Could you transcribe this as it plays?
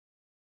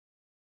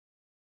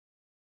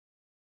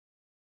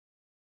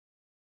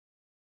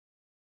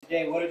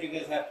Today, what did you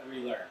guys have to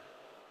relearn?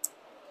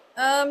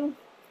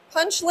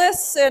 Punch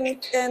lists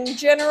and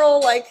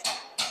general, like,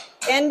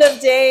 end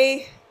of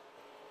day,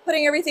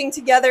 putting everything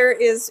together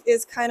is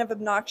kind of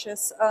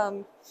obnoxious.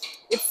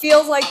 It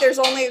feels like there's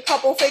only a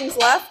couple things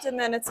left, and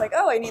then it's like,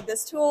 oh, I need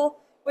this tool,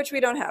 which we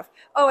don't have.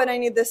 Oh, and I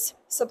need this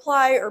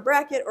supply or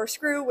bracket or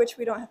screw, which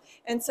we don't have.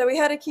 And so we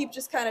had to keep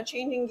just kind of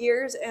changing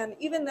gears, and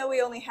even though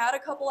we only had a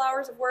couple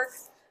hours of work,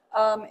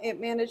 it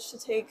managed to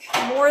take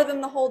more than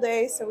the whole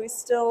day, so we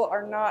still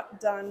are not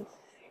done.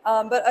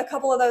 But a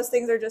couple of those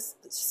things are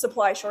just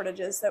supply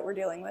shortages that we're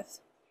dealing with.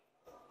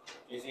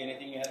 Do you see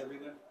anything you had to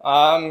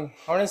relearn?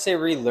 I wouldn't say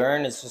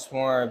relearn. It's just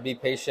more be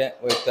patient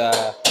with,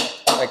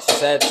 like she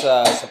said,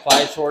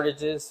 supply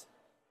shortages.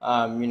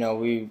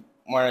 We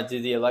want to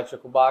do the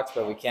electrical box,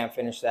 but we can't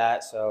finish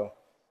that, so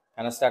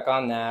kind of stuck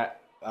on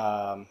that.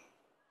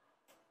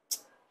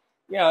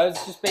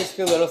 It's just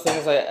basically little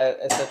things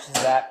such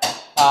as that.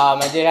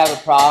 I did have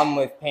a problem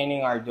with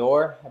painting our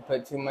door. I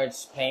put too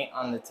much paint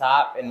on the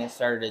top, and it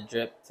started to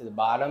drip to the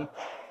bottom.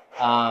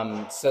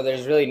 So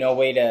there's really no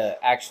way to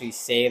actually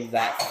save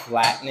that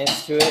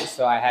flatness to it,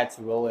 so I had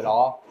to roll it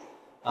all.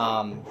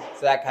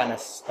 So that kind of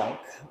stunk.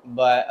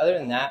 But other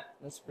than that,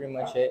 that's pretty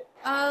much it.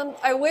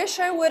 I wish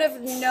I would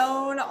have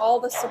known all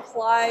the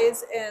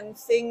supplies and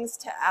things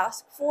to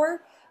ask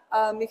for,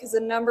 because a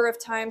number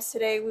of times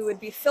today we would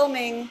be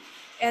filming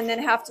and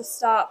then have to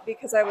stop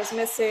because I was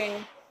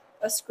missing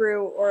a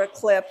screw or a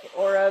clip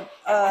or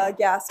a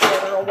gasket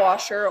or a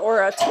washer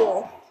or a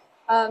tool.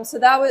 So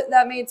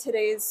that made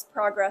today's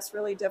progress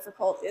really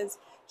difficult, is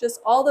just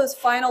all those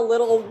final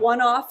little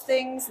one-off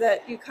things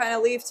that you kind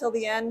of leave till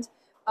the end.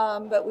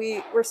 But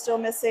we're still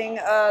missing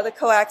the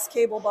coax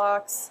cable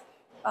box.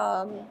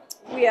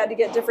 We had to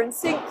get different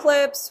sink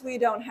clips. We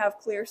don't have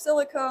clear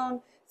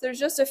silicone. So there's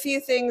just a few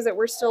things that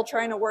we're still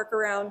trying to work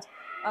around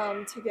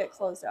to get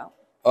closed out.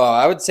 Oh,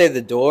 I would say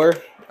the door.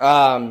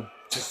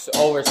 Just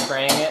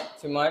overspraying it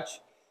too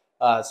much.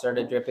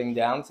 Started dripping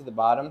down to the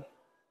bottom.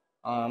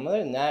 Other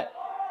than that,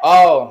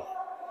 oh,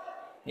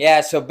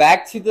 yeah, so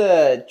back to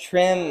the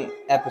trim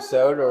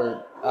episode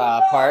or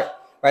part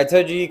where I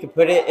told you could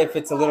put it if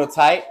it's a little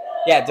tight.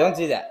 Yeah, don't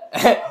do that.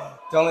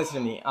 Don't listen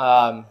to me.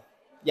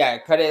 Yeah,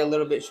 cut it a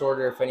little bit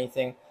shorter if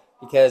anything,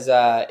 because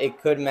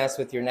it could mess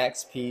with your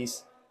next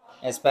piece,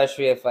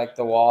 especially if like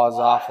the wall is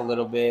off a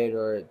little bit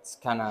or it's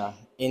kind of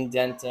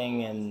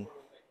indenting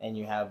and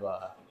you have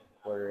a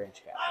 1/4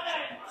 inch gap.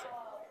 So,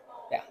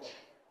 yeah.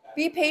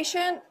 Be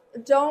patient.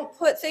 Don't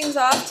put things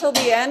off till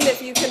the end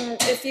if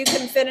you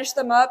can finish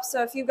them up.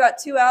 So if you've got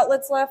 2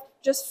 outlets left,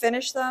 just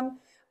finish them,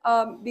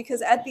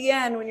 because at the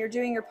end when you're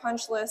doing your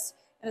punch list,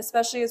 and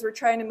especially as we're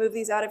trying to move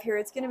these out of here,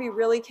 it's going to be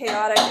really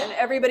chaotic, and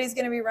everybody's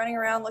going to be running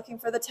around looking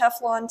for the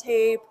Teflon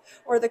tape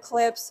or the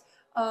clips.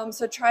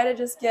 So try to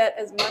just get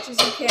as much as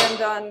you can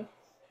done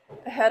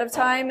ahead of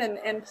time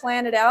and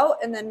plan it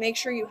out, and then make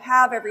sure you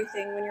have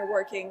everything when you're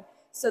working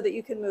so that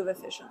you can move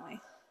efficiently.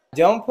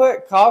 Don't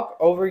put caulk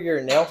over your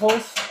nail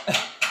holes.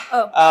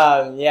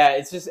 Oh. Yeah,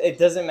 it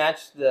doesn't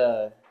match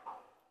the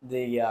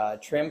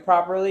trim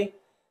properly.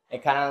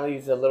 It kind of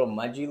leaves a little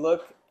mudgy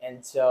look,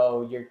 and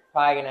so you're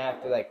probably gonna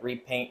have to like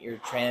repaint your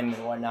trim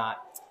and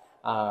whatnot.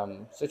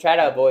 So try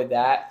to avoid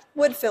that.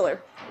 Wood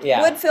filler.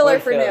 Yeah. Wood filler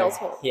for nails.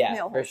 Yeah,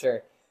 nail for holes.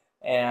 sure.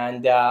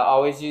 And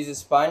always use a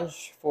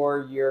sponge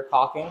for your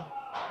caulking.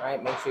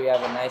 Right. Make sure you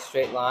have a nice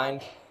straight line.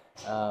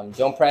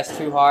 Don't press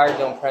too hard.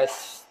 Don't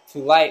press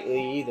too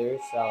lightly either.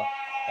 So,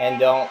 and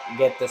don't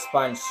get the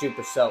sponge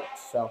super soaked.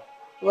 So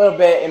a little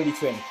bit in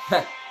between.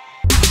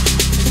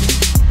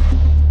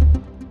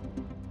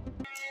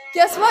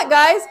 Guess what,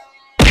 guys?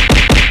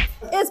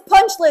 It's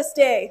punch list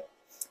day.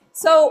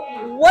 So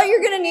what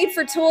you're going to need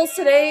for tools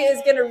today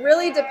is going to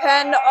really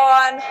depend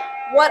on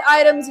what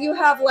items you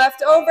have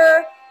left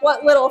over,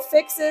 what little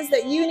fixes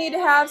that you need to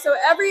have. So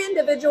every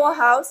individual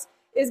house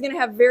is going to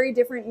have very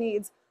different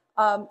needs.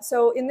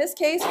 So in this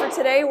case for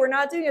today, we're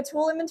not doing a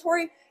tool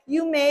inventory.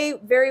 You may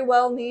very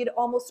well need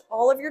almost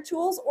all of your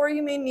tools, or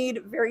you may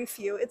need very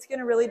few. It's going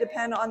to really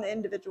depend on the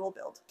individual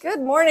build.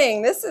 Good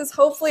morning. This is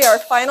hopefully our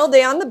final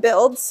day on the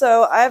build.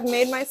 So I've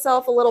made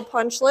myself a little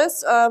punch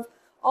list of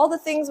all the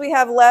things we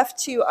have left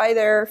to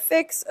either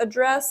fix,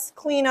 address,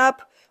 clean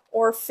up,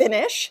 or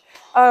finish.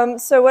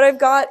 So what I've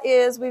got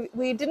is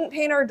we didn't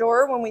paint our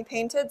door when we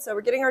painted, so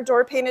we're getting our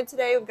door painted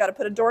today. We've got to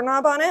put a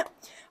doorknob on it.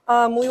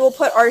 We will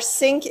put our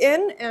sink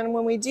in, and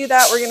when we do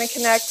that, we're going to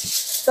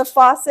connect the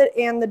faucet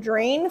and the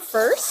drain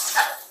first.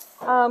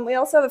 We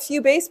also have a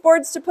few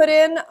baseboards to put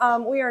in.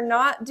 We are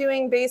not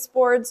doing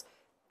baseboards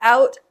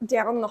out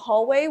down the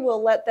hallway.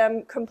 We'll let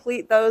them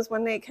complete those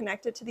when they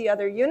connect it to the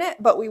other unit,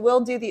 but we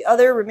will do the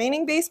other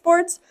remaining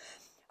baseboards.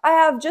 I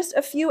have just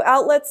a few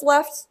outlets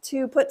left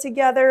to put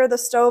together, the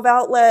stove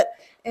outlet,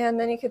 and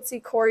then you can see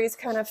Corey's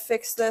kind of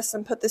fixed this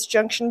and put this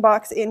junction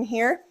box in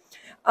here.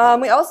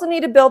 We also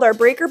need to build our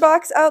breaker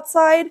box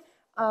outside.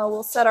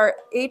 We'll set our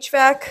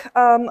HVAC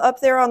up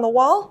there on the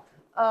wall,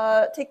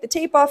 take the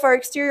tape off our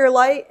exterior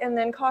light, and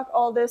then caulk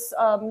all this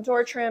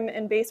door trim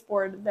and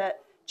baseboard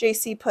that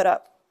JC put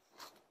up.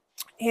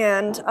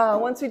 And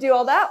once we do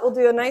all that, we'll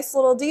do a nice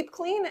little deep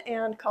clean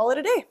and call it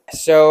a day.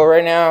 So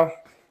right now,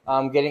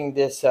 I'm getting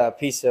this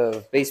piece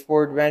of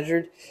baseboard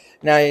measured.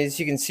 Now, as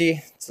you can see,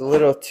 it's a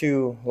little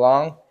too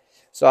long.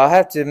 So I'll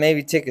have to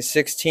maybe take a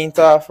 16th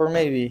off, or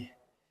maybe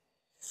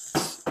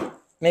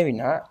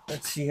not.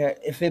 Let's see.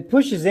 If it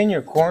pushes in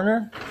your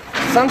corner,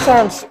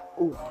 sometimes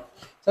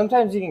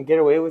you can get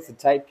away with a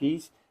tight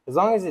piece as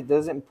long as it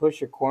doesn't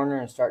push your corner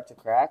and start to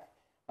crack.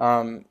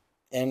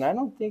 And I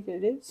don't think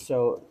it is,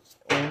 so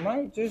we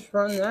might just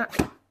run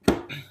that.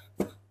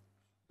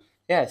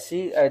 Yeah,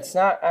 see, it's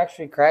not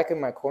actually cracking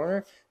my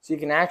corner, so you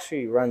can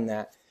actually run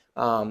that,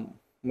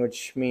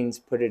 which means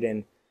put it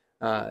in.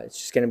 It's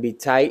just going to be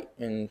tight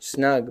and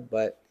snug,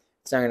 but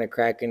it's not going to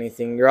crack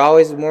anything. You're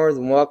always more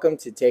than welcome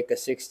to take a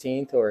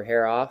 16th or a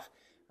hair off.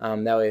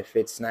 That way it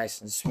fits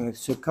nice and smooth.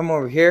 So come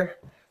over here.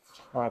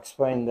 I'll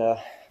explain the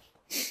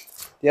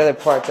other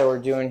part that we're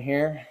doing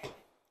here.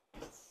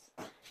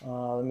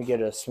 Let me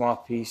get a small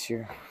piece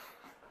here.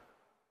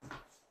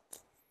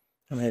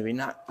 Or maybe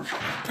not.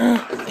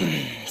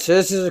 So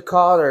this is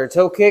called our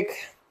toe kick.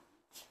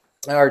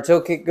 Our toe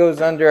kick goes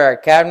under our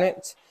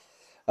cabinet.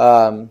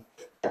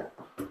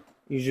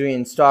 Usually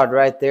installed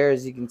right there,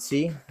 as you can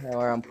see,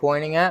 where I'm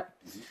pointing at.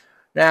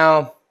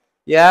 Now,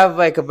 you have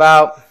like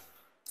about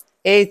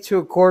 1/8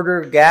 to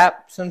 1/4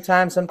 gap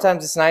sometimes.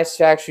 Sometimes it's nice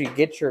to actually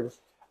get your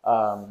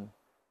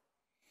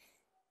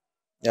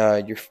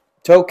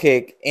toe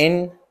kick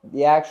in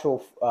the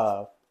actual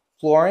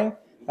flooring.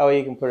 That way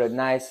you can put a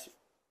nice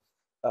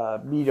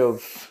bead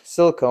of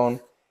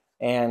silicone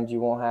and you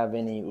won't have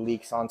any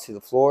leaks onto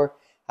the floor.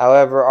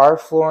 However, our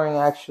flooring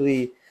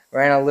actually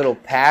ran a little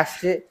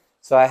past it,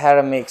 so I had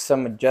to make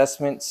some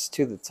adjustments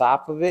to the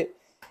top of it,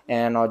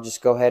 and I'll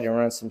just go ahead and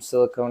run some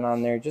silicone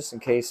on there just in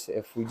case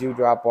if we do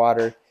drop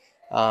water,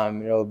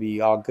 it'll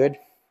be all good.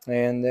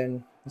 And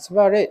then that's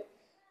about it.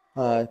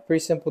 Pretty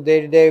simple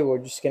day to day. We're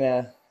just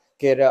gonna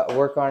get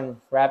work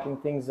on wrapping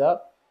things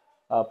up,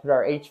 put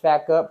our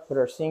HVAC up, put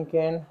our sink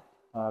in,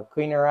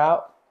 clean her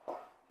out,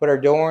 put our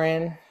door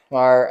in.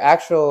 Our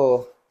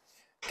actual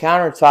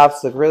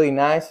countertops look really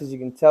nice. As you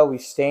can tell, we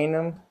stain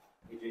them.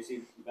 Hey,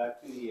 JC,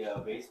 back to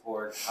the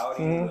baseboard. How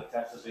do you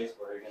attach the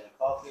baseboard? Are you going to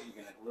caulk it?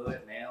 You're going to glue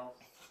it, nails?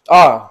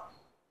 Oh,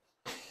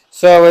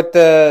 so with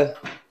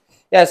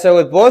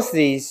both of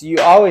these, you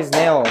always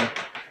nail them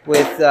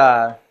with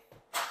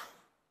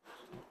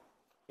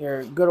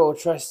your good old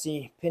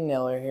trusty pin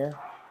nailer here.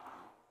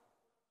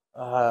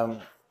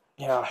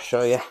 Yeah, I'll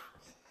show you.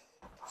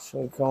 So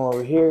we come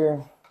over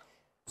here.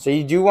 So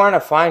you do want to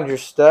find your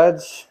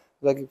studs.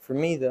 Looking for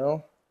me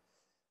though.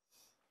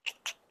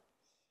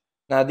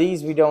 Now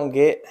these we don't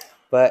get,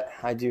 but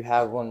I do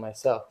have one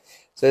myself.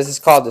 So this is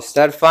called the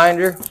stud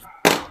finder.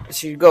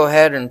 So you go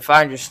ahead and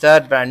find your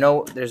stud, but I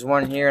know there's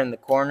one here in the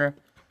corner.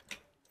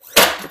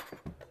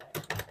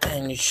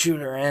 And you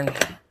shoot her in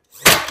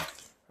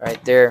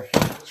right there.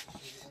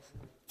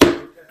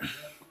 And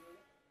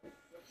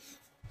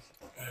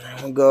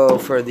then we'll go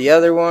for the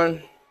other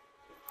one.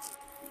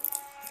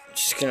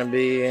 Just gonna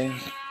be,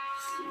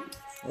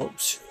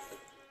 oops.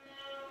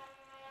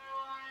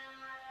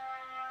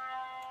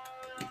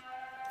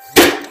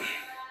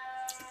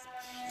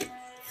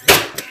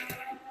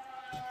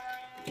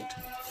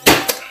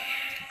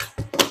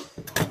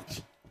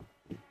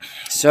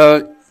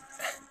 So,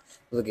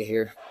 look at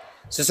here.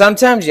 So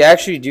sometimes you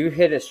actually do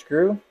hit a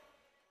screw.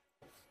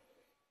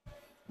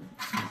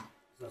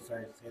 So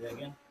sorry, say that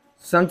again?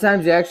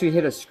 Sometimes you actually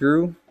hit a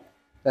screw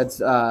that's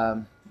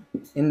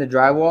in the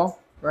drywall,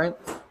 right?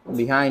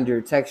 Behind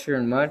your texture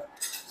and mud.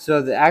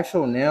 So the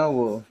actual nail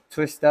will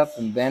twist up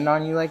and bend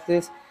on you like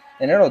this,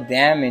 and it'll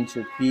damage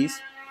your piece.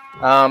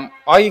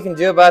 All you can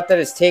do about that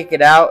is take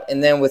it out,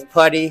 and then with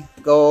putty,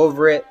 go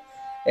over it,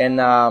 and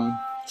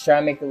try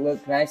to make it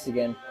look nice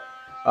again.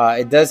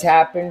 It does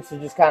happen, so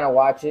just kind of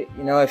watch it.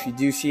 You know, if you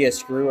do see a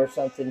screw or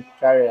something,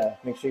 try to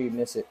make sure you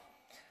miss it.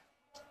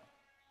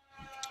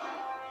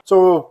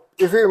 So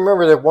if you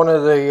remember that one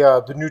of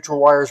the neutral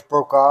wires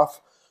broke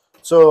off,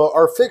 so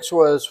our fix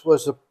was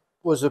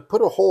to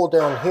put a hole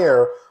down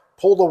here,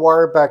 pull the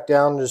wire back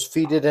down, and just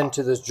feed it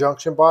into this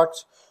junction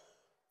box.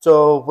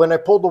 So when I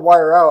pulled the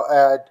wire out,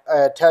 I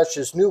attached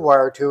this new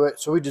wire to it,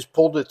 so we just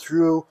pulled it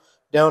through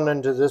down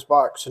into this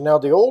box. So now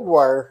the old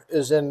wire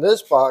is in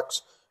this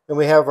box, and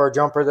we have our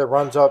jumper that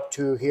runs up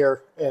to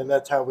here, and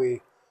that's how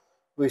we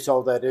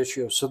solve that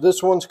issue. So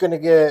this one's going to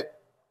get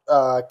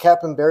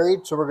cap and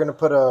buried, so we're going to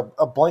put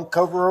a blank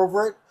cover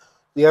over it.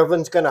 The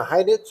oven's going to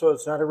hide it, so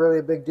it's not really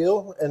a big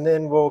deal, and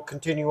then we'll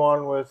continue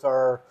on with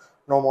our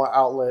normal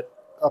outlet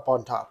up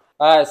on top.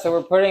 So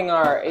we're putting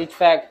our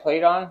HVAC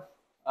plate on,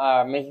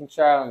 making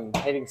sure I'm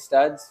hitting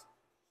studs,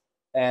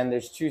 and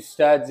there's 2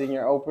 studs in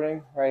your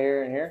opening right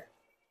here and here.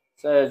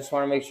 So I just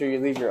want to make sure you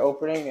leave your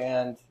opening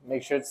and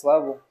make sure it's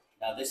level.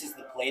 Now this is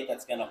the plate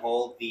that's going to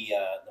hold the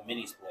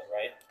mini split,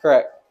 right?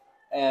 Correct.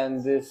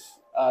 And this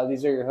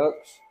these are your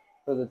hooks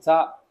for the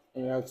top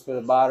and your hooks for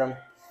the bottom.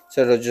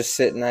 So it'll just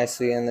sit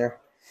nicely in there,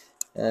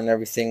 and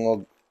everything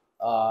will,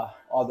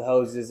 all the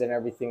hoses and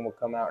everything will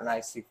come out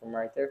nicely from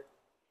right there.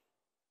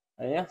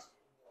 And yeah,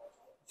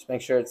 Just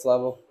make sure it's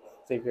level.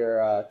 Take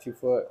your 2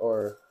 foot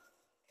or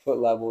foot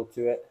level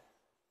to it.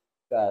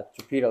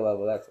 Torpedo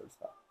level, that's what it's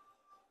called.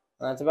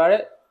 And that's about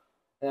it.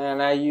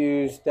 And I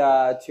used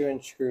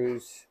 2-inch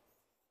screws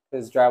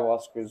because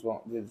drywall screws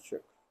won't do the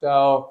trick.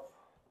 So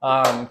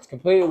it's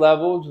completely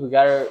leveled. We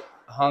got it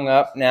hung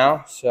up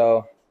now.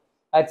 So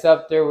that's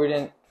up there. We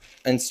didn't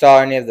install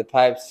any of the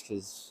pipes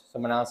because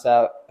someone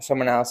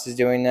else is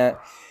doing that.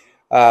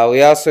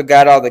 We also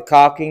got all the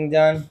caulking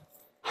done.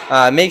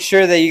 Make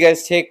sure that you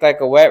guys take like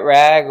a wet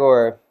rag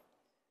or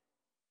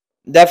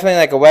definitely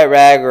like a wet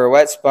rag or a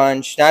wet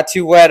sponge. Not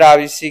too wet,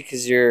 obviously,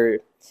 because your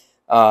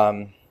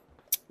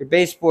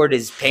baseboard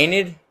is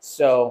painted,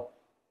 so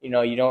you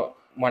don't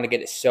want to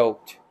get it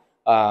soaked.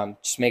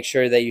 Just make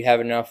sure that you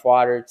have enough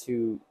water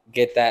to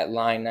get that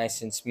line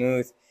nice and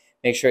smooth.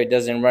 Make sure it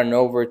doesn't run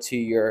over to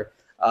your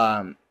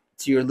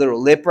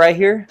little lip right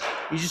here.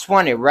 You just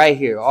want it right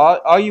here.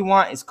 All you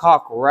want is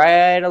caulk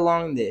right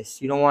along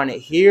this. You don't want it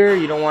here.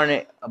 You don't want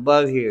it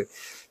above here.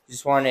 You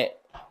just want it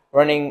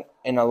running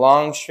in a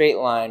long straight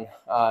line,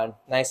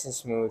 nice and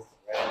smooth.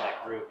 Right in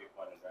that groove you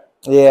pointed, right?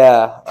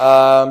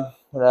 Yeah.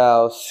 What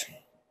else?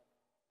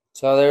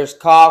 So there's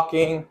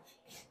caulking.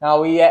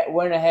 Now we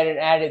went ahead and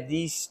added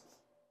these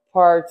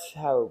parts.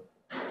 Trim.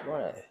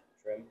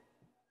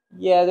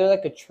 Yeah, they're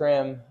like a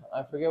trim.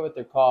 I forget what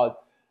they're called.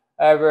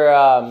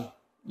 However,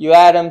 you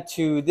add them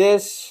to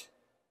this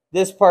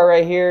part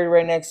right here,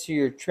 right next to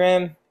your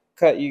trim.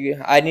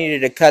 I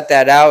needed to cut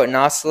that out and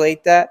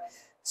oscillate that.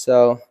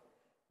 So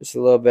just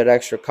a little bit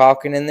extra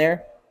caulking in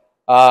there.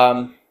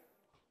 And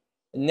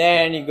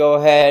then you go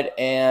ahead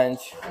and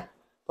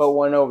put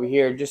one over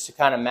here just to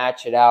kind of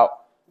match it out.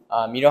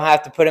 You don't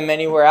have to put them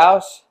anywhere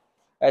else.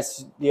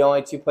 That's the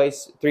only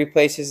 3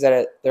 places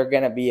that they're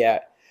going to be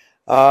at.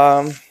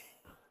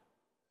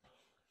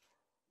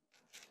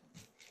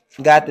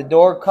 Got the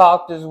door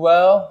caulked as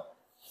well.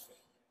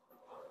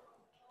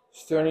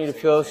 Still need to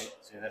fill. Say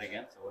that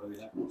again. So what do we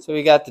do? So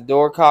we got the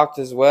door caulked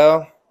as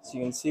well. As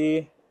you can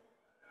see,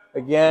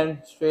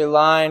 again, straight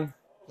line,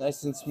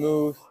 nice and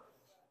smooth.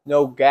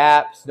 No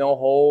gaps, no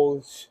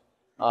holes.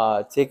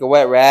 Take a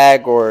wet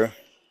rag or,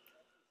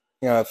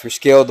 if you're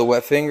skilled, a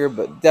wet finger,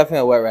 but definitely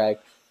a wet rag.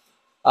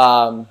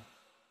 And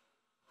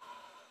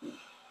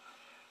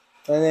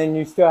then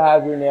you still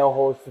have your nail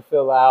holes to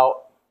fill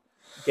out.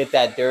 Get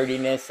that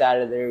dirtiness out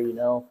of there,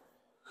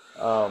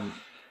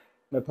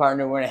 My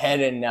partner went ahead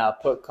and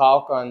put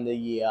caulk on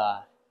the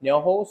nail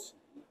holes,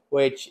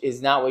 which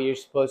is not what you're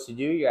supposed to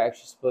do. You're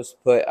actually supposed to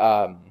put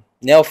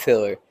nail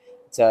filler.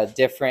 It's a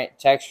different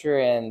texture,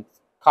 and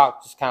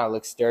caulk just kind of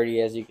looks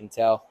dirty, as you can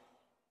tell.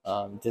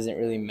 Doesn't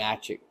really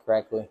match it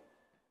correctly.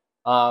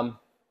 So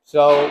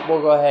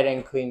we'll go ahead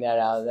and clean that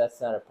out. That's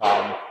not a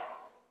problem.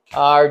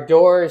 Our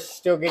door is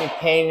still getting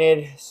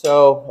painted,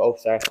 so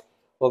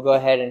we'll go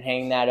ahead and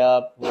hang that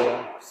up.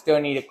 We'll still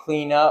need to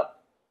clean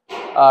up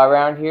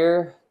around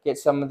here. Get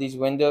some of these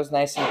windows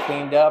nice and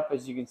cleaned up.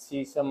 As you can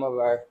see, some of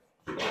our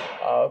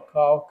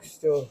caulk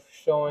still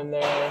showing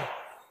there.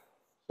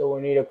 So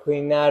we need to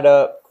clean that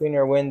up, clean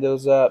our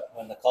windows up.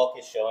 When the caulk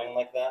is showing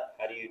like that,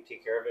 how do you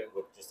take care of it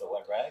with just a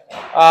wet rag?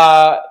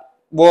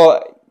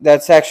 Well,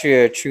 that's actually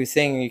a true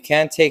thing. You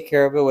can take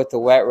care of it with a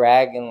wet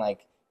rag and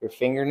like your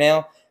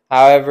fingernail.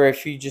 However,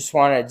 if you just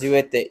want to do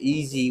it the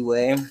easy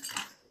way,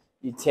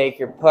 you take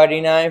your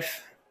putty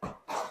knife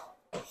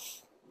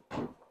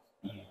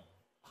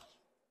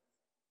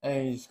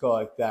and you just go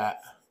like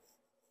that.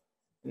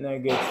 And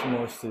that gets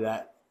most of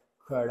that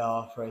cut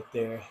off right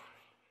there.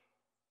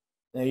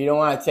 Now you don't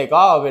want to take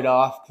all of it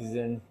off because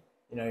then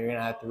you're going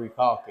to have to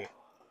recaulk it.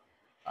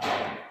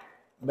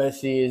 But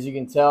see, as you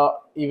can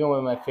tell, even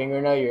with my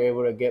fingernail, you're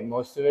able to get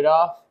most of it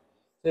off.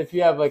 So if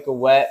you have like a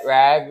wet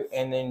rag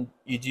and then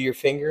you do your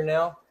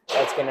fingernail,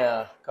 that's going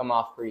to come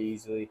off pretty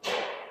easily.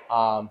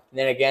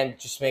 Then again,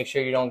 just make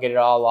sure you don't get it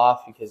all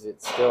off because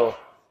it's still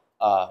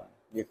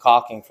you're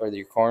caulking for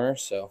your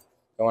corners, so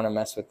don't want to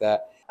mess with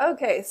that.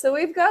 Okay, so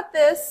we've got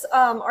this,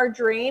 our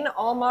drain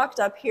all mocked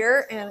up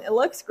here, and it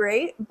looks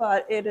great,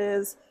 but it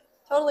is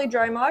totally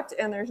dry mocked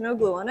and there's no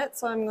glue on it.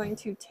 So I'm going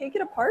to take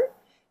it apart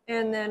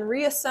and then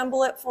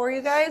reassemble it for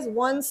you guys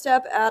one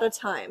step at a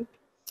time.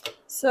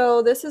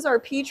 So this is our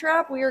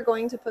P-trap. We are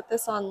going to put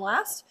this on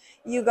last.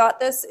 You got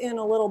this in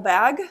a little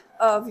bag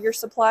of your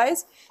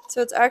supplies.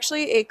 So it's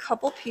actually a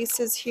couple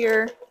pieces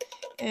here,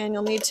 and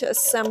you'll need to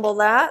assemble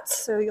that.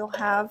 So you'll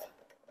have,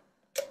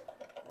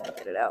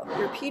 get it out,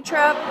 your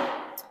P-trap,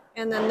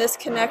 and then this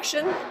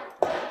connection.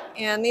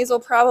 And these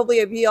will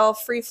probably be all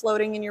free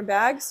floating in your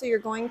bag. So you're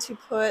going to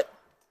put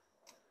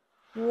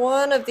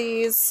one of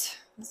these,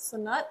 this is a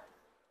nut,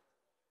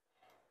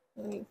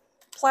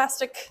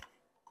 plastic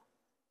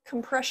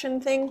compression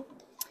thing.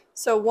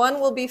 So one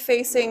will be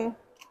facing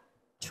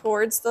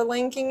towards the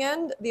linking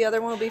end, the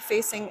other one will be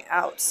facing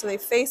out. So they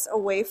face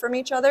away from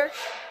each other.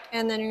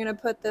 And then you're going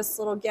to put this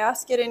little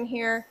gasket in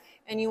here,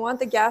 and you want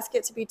the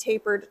gasket to be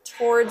tapered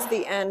towards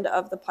the end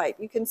of the pipe.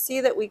 You can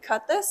see that we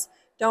cut this.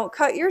 Don't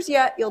cut yours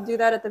yet. You'll do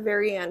that at the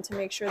very end to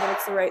make sure that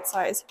it's the right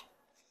size.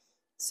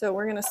 So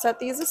we're going to set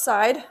these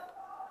aside.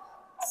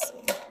 Let's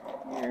see.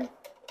 here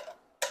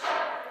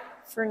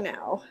for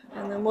now.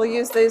 And then we'll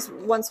use these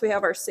once we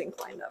have our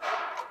sink lined up.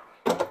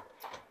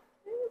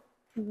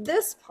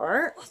 This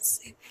part, let's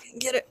see if we can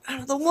get it out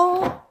of the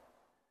wall.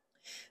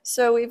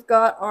 So we've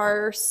got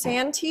our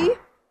Santee.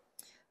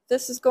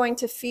 This is going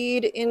to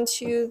feed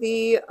into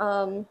the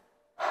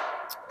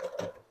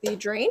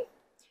drain.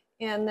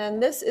 And then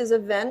this is a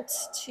vent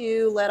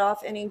to let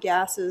off any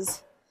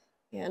gases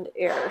and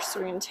air. So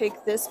we're going to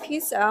take this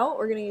piece out.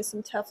 We're going to use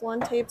some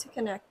Teflon tape to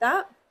connect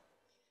that.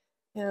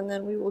 And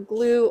then we will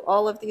glue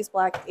all of these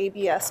black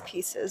ABS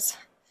pieces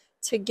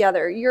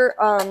together. Your,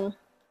 what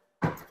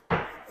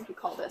do you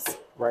call this?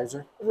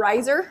 Riser.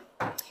 Riser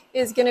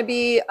is going to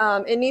be,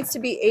 it needs to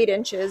be 8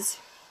 inches,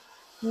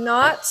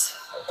 not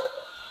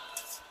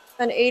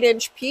an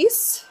 8-inch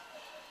piece.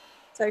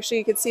 It's actually,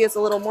 you can see it's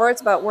a little more.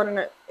 It's about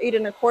 8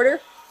 1/4.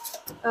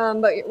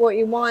 But what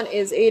you want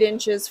is 8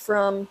 inches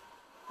from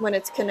when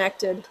it's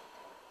connected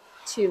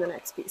to the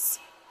next piece.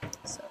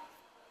 So,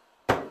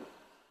 all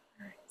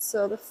right,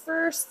 so the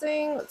first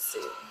thing, let's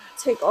see,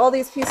 take all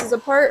these pieces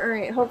apart. All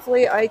right,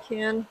 hopefully I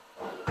can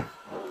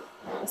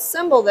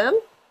assemble them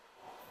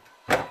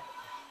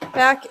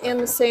back in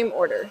the same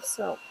order.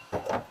 So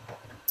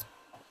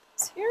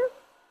it's here.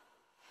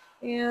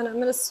 And I'm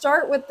going to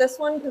start with this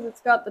one because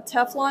it's got the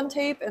Teflon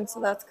tape, and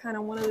so that's kind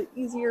of one of the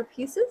easier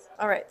pieces.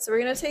 All right, so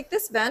we're going to take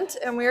this vent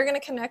and we are going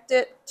to connect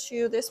it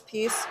to this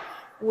piece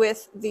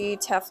with the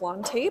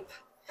Teflon tape.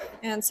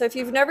 And so if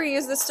you've never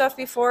used this stuff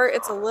before,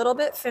 it's a little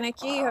bit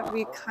finicky. You have to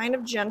be kind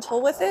of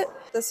gentle with it.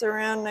 This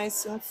around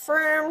nice and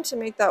firm to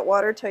make that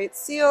watertight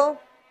seal.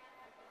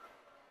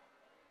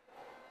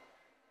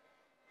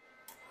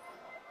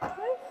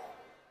 Okay.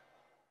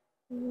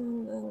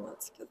 And then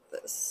let's get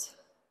this.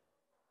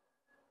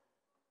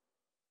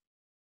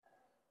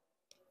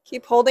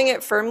 Keep holding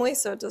it firmly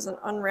so it doesn't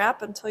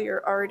unwrap until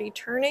you're already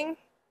turning.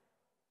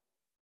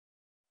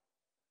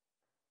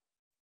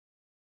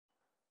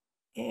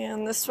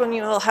 And this one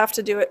you'll have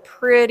to do it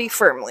pretty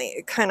firmly.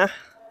 It kind of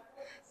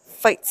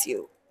fights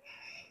you.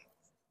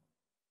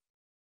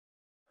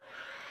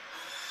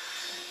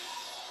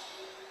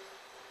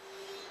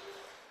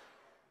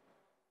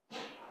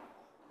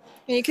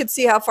 And you can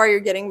see how far you're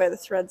getting by the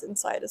threads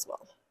inside as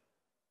well.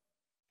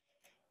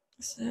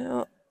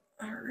 So,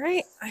 all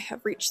right, I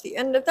have reached the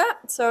end of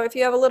that. So if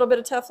you have a little bit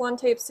of Teflon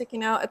tape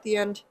sticking out at the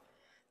end,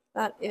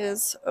 that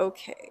is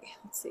okay.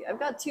 Let's see, I've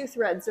got 2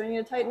 threads. Do I need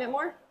to tighten it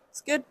more? It's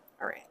good?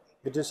 All right.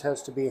 It just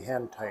has to be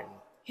hand tightened.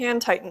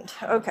 Hand tightened,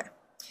 okay.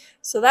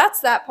 So that's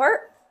that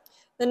part.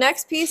 The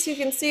next piece, you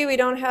can see we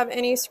don't have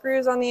any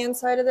screws on the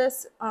inside of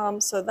this,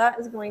 so that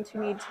is going to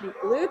need to be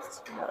glued.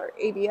 We've got our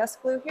ABS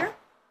glue here.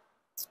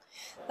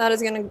 That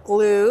is going to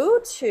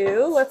glue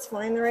to, let's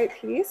find the right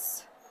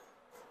piece.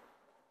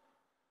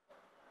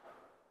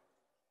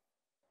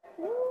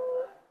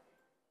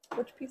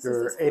 Which piece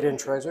is this?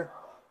 8-inch riser.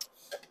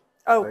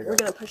 Oh, we're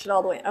going to push it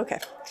all the way in. Okay.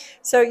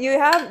 So you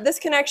have this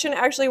connection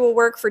actually will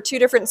work for 2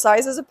 different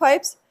sizes of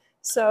pipes.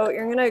 So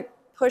you're going to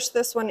push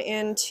this one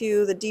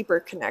into the deeper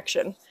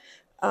connection.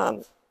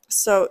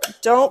 So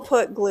don't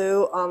put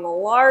glue on the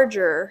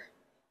larger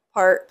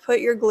part.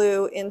 Put your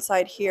glue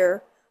inside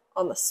here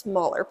on the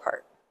smaller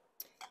part.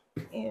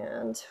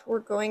 And we're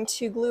going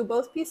to glue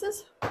both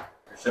pieces.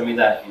 Show me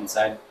that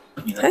inside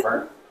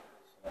part.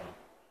 So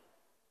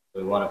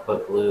we want to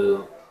put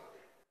glue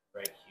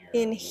right here.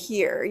 In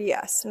here,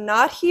 yes.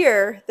 Not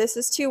here. This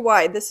is too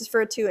wide. This is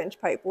for a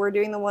 2-inch pipe. We're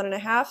doing the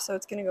 1.5, so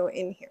it's going to go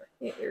in here.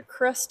 Get your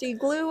crusty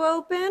glue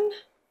open.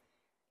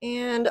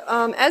 And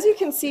as you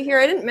can see here,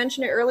 I didn't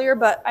mention it earlier,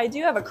 but I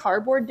do have a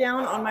cardboard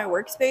down on my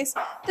workspace.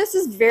 This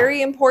is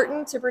very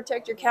important to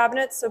protect your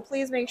cabinets, so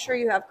please make sure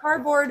you have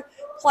cardboard,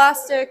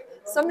 plastic,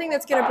 something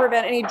that's going to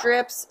prevent any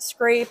drips,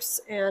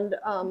 scrapes, and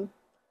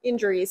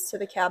injuries to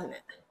the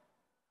cabinet.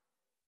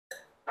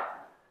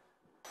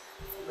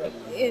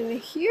 In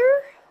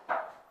here,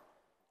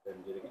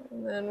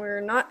 and then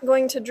we're not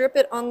going to drip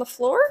it on the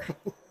floor.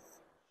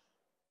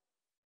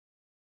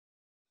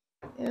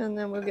 And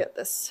then we'll get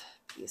this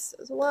piece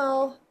as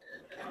well.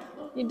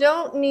 You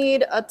don't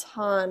need a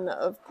ton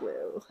of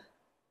glue.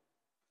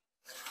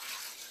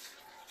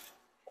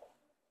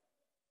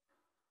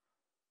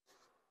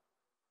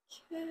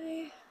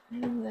 Okay,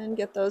 and then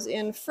get those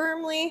in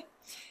firmly.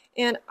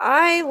 And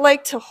I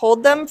like to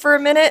hold them for a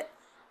minute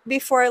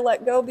before I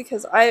let go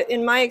because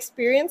in my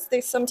experience,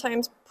 they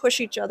sometimes push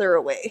each other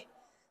away.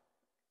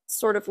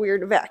 Sort of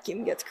weird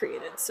vacuum gets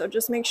created. So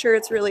just make sure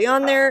it's really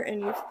on there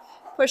and you've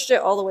pushed it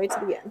all the way to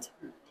the end.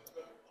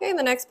 Okay,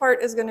 the next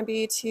part is going to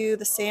be to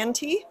the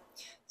Santee.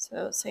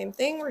 So same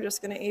thing, we're just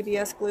going to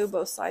ABS glue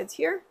both sides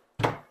here.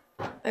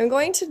 I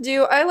like to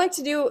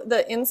do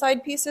the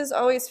inside pieces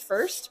always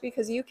first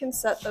because you can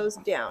set those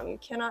down. You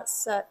cannot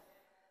set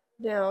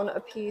down a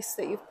piece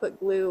that you've put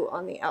glue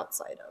on the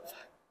outside of.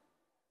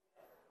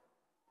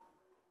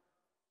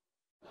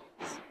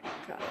 So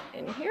got it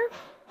in here.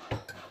 You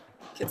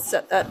can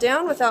set that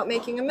down without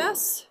making a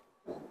mess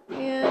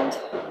and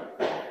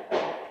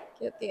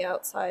get the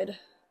outside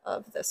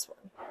of this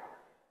one.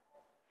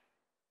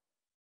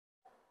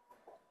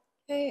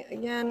 Okay,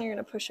 again, you're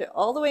gonna push it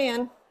all the way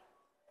in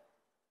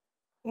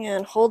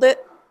and hold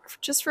it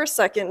just for a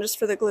second, just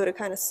for the glue to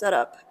kind of set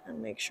up and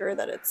make sure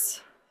that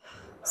it's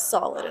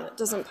solid and it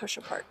doesn't push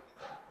apart.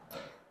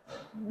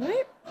 All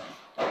right,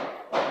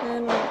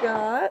 then we've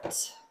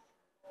got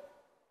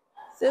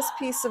this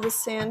piece of the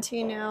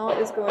Santee now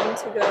is going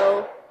to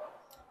go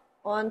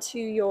onto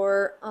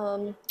your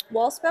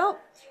wall spout.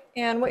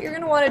 And what you're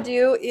going to want to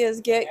do is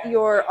get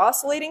your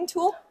oscillating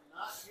tool,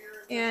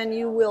 and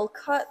you will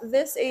cut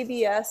this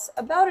ABS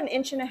about 1.5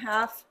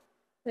 inches.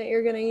 That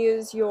you're going to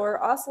use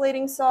your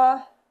oscillating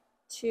saw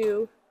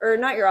to, or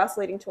not your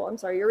oscillating tool, I'm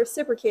sorry, your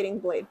reciprocating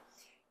blade.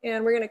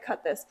 And we're going to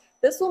cut this.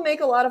 This will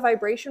make a lot of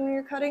vibration when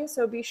you're cutting,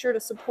 so be sure to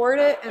support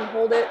it and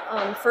hold it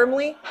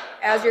firmly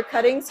as you're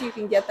cutting so you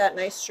can get that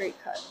nice straight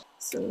cut.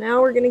 So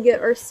now we're going to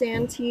get our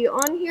Santee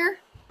on here.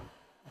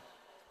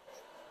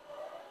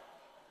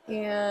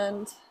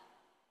 And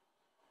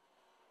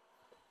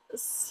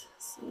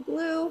some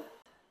glue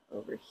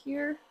over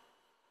here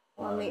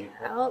on the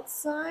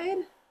outside.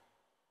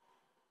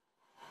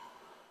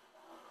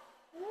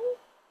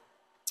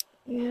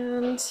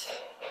 And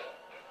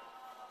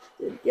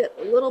did get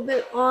a little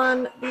bit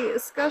on the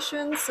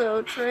escutcheon,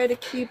 so try to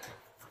keep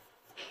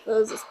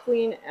those as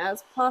clean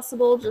as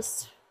possible,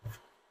 just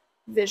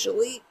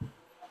visually.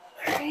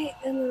 All right,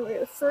 and then we're going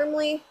to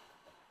firmly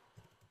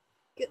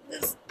get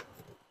this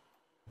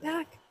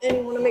back, and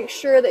you want to make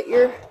sure that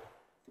you're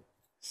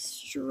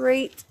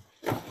straight.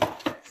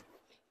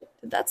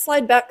 Did that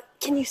slide back?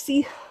 Can you see?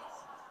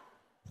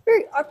 It's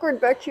very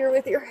awkward back here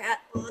with your hat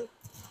on.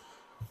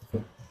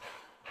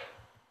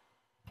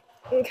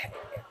 Okay,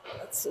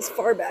 that's as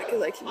far back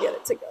as I can get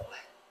it to go.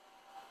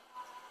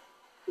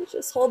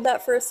 Just hold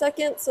that for a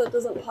second so it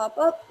doesn't pop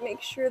up. Make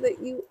sure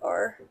that you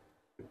are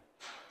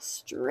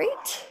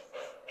straight.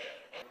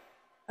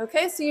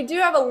 Okay, so you do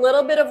have a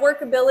little bit of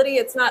workability.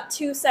 It's not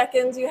 2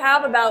 seconds. You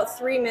have about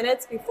 3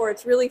 minutes before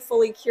it's really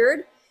fully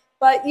cured,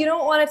 but you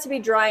don't want it to be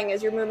drying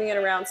as you're moving it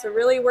around. So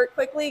really work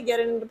quickly, get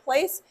it into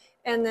place,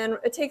 and then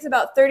it takes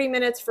about 30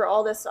 minutes for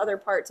all this other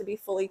part to be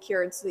fully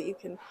cured so that you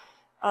can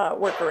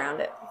work around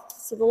it.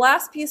 So the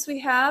last piece we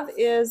have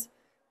is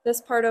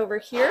this part over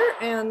here,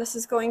 and this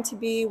is going to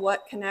be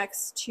what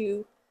connects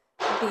to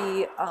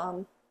the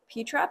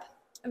P-trap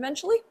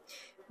eventually.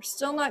 We're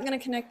still not going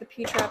to connect the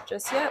P-trap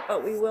just yet,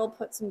 but we will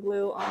put some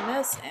glue on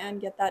this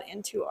and get that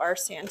into our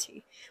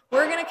Santee.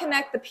 We're going to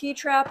connect the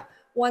P-trap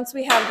once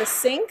we have the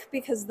sink,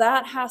 because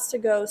that has to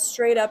go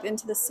straight up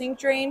into the sink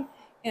drain,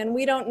 and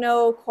we don't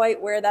know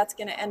quite where that's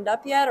going to end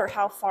up yet or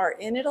how far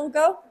in it'll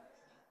go.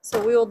 So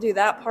we will do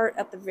that part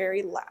at the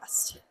very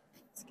last.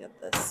 Let's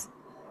get this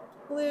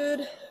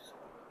glued.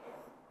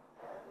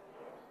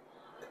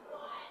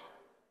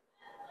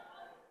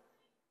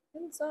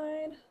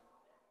 Inside.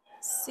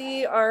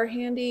 See, our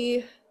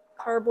handy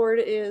cardboard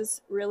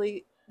is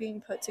really being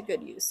put to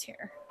good use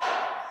here.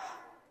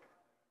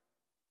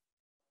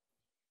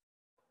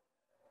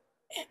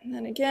 And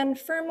then again,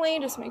 firmly,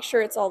 just make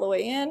sure it's all the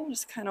way in.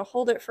 Just kind of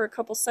hold it for a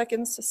couple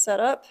seconds to set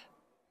up.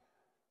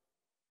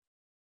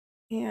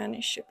 And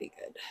it should be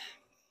good.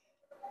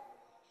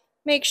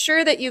 Make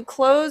sure that you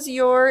close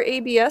your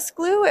ABS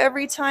glue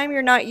every time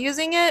you're not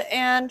using it,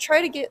 and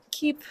try to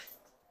keep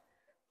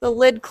the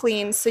lid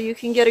clean so you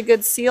can get a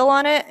good seal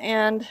on it,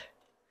 and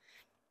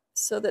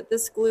so that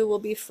this glue will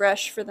be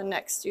fresh for the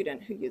next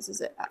student who uses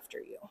it after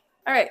you.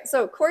 All right,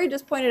 so Corey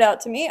just pointed out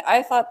to me,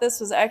 I thought this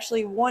was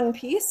actually one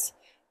piece.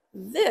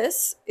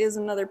 This is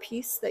another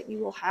piece that you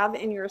will have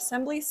in your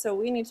assembly, so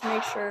we need to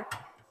make sure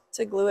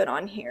to glue it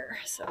on here.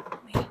 So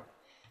let me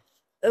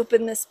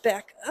open this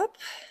back up.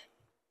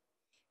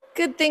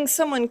 Good thing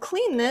someone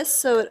cleaned this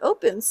so it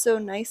opens so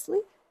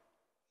nicely.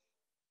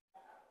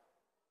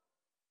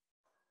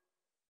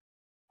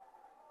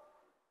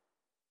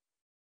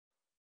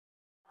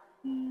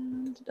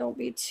 And don't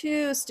be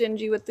too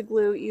stingy with the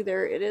glue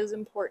either. It is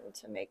important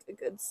to make a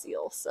good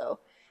seal. So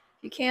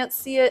if you can't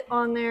see it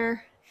on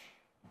there,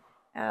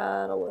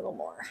 add a little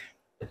more.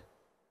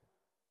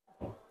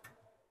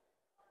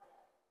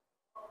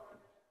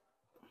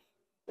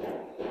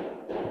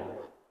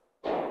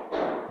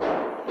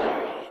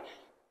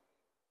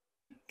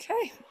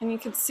 Okay, and you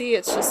can see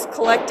it's just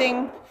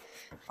collecting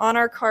on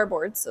our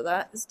cardboard, so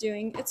that is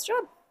doing its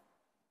job.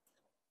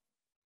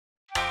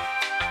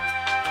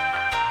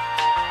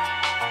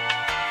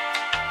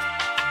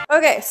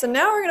 Okay, so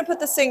now we're going to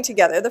put this thing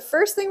together. The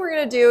first thing we're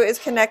going to do is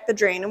connect the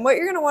drain, and what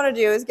you're going to want to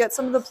do is get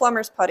some of the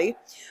plumber's putty.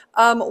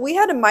 We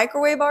had to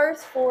microwave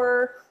ours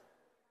for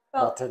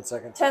about 10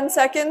 seconds. 10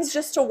 seconds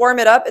just to warm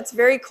it up. It's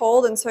very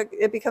cold, and so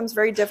it becomes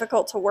very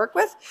difficult to work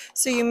with.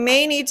 So you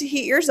may need to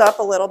heat yours up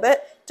a little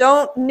bit.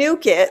 Don't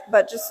nuke it,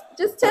 but just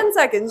 10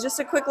 seconds, just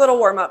a quick little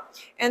warm up.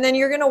 And then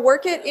you're going to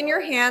work it in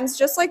your hands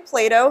just like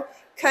Play-Doh.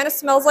 Kind of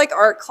smells like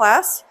art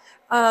class.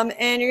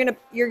 And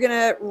you're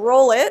gonna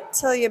roll it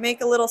till you make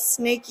a little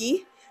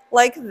snaky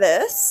like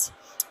this,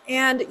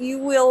 and you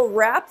will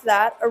wrap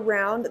that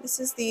around. This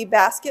is the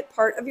basket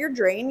part of your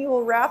drain. You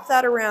will wrap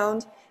that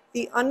around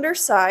the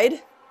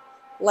underside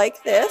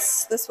like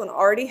this. This one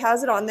already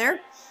has it on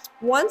there.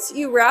 Once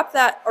you wrap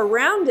that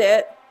around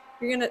it,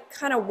 you're going to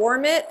kind of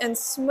warm it and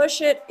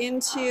smush it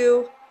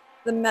into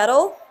the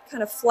metal,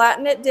 kind of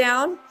flatten it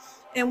down.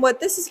 And what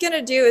this is going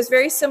to do is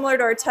very similar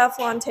to our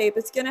Teflon tape.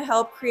 It's going to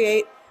help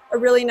create a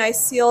really nice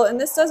seal, and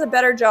this does a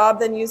better job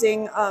than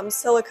using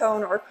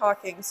silicone or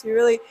caulking. So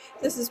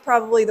this is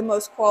probably the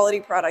most quality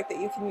product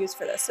that you can use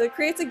for this. So it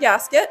creates a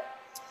gasket.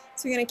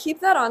 So we're going to keep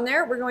that on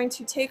there. We're going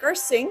to take our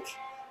sink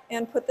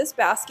and put this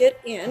basket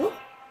in,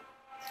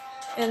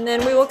 and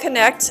then we will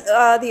connect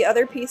the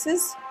other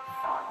pieces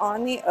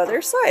on the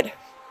other side.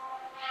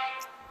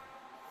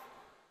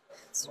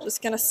 So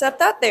just going to set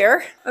that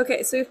there.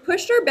 Okay, so we've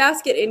pushed our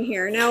basket in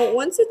here. Now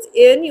once it's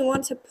in, you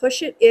want to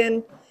push it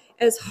in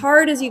as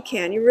hard as you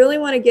can. You really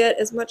want to get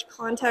as much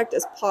contact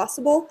as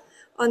possible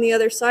on the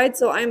other side.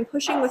 So I'm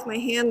pushing with my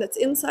hand that's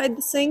inside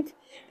the sink,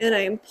 and I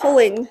am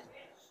pulling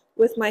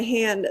with my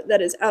hand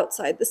that is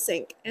outside the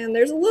sink. And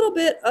there's a little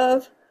bit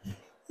of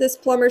this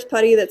plumber's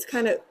putty that's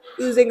kind of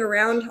oozing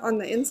around on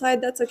the inside.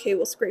 That's okay,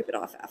 we'll scrape it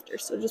off after.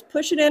 So just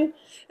push it in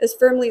as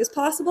firmly as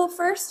possible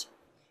first,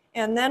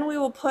 and then we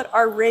will put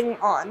our ring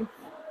on.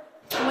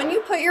 And when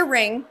you put your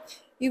ring,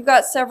 you've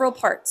got several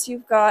parts.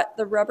 You've got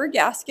the rubber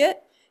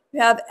gasket.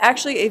 You have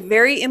actually a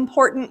very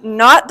important,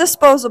 not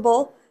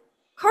disposable,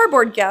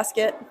 cardboard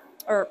gasket,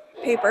 or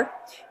paper,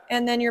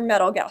 and then your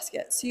metal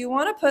gasket. So you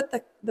want to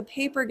put the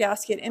paper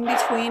gasket in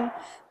between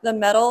the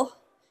metal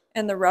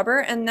and the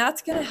rubber, and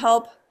that's going to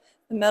help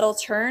the metal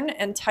turn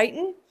and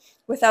tighten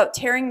without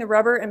tearing the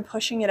rubber and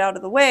pushing it out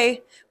of the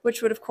way,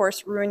 which would of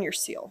course ruin your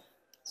seal.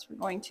 So we're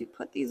going to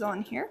put these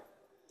on here.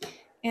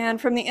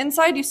 And from the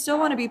inside, you still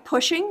want to be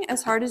pushing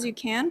as hard as you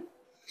can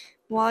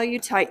while you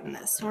tighten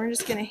this. So we're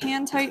just going to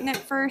hand tighten it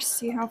first,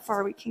 see how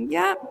far we can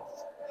get.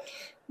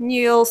 And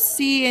you'll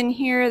see in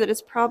here that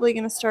it's probably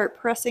going to start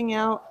pressing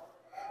out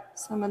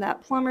some of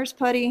that plumber's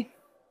putty.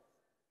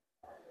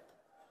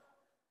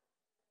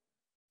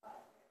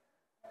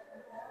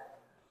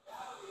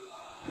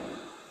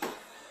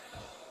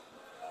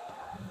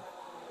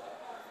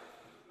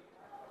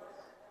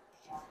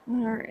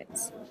 All right,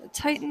 so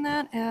tighten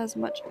that as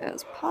much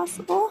as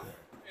possible.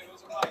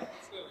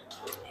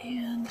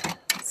 And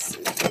let's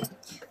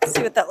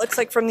see what that looks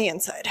like from the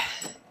inside.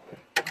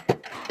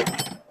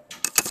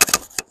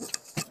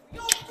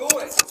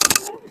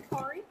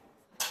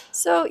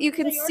 So you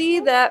can see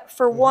that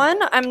for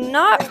one, I'm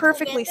not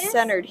perfectly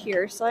centered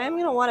here, so I am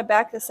going to want to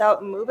back this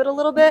out and move it a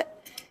little bit.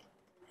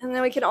 And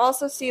then we can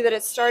also see that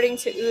it's starting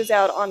to ooze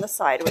out on the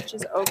side, which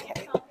is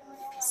okay.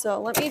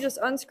 So let me just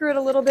unscrew it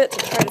a little bit to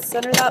try to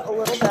center that a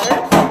little better.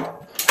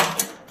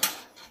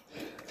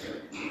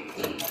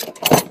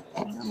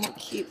 And then we'll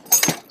keep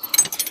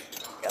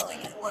going.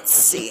 Let's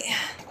see.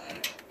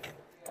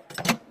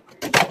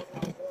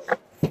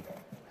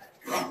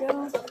 There we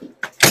go.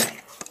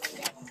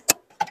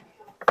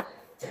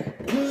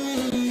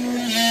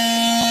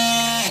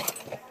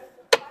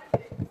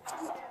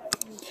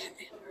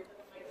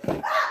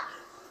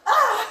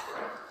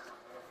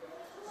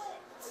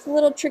 It's a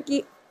little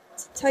tricky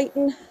to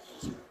tighten.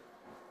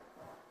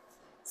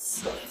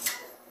 If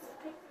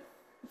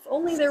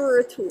only there were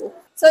a tool.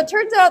 So it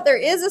turns out there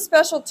is a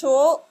special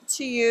tool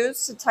to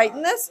use to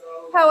tighten this.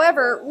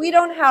 However, we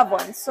don't have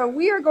one. So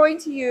we are going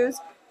to use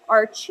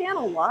our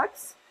channel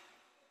locks.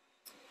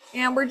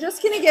 And we're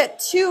just going to get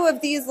 2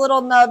 of these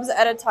little nubs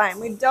at a time.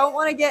 We don't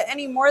want to get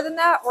any more than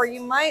that, or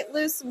you might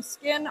lose some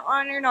skin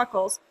on your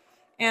knuckles.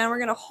 And we're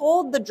going to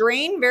hold the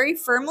drain very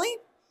firmly.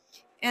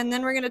 And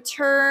then we're going to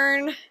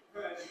turn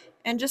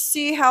and just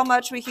see how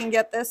much we can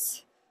get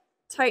this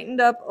tightened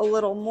up a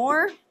little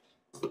more.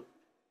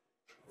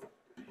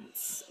 Let's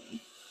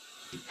see.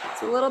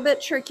 It's a little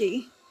bit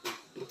tricky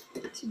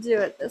to do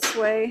it this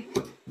way,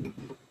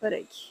 but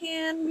it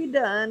can be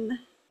done.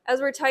 As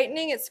we're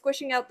tightening, it's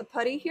squishing out the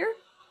putty here.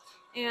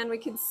 And we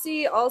can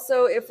see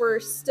also if we're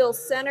still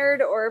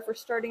centered or if we're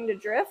starting to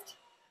drift.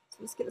 So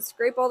I'm just going to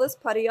scrape all this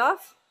putty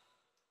off.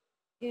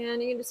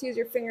 And you can just use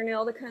your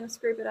fingernail to kind of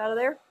scrape it out of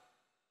there.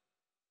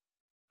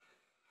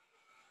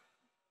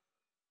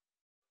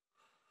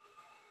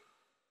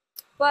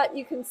 But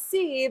you can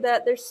see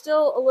that there's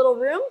still a little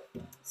room.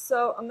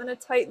 So I'm going to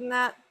tighten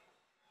that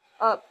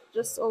up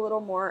just a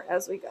little more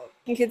as we go.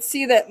 You can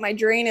see that my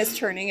drain is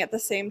turning at the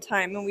same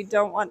time, and we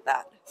don't want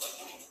that.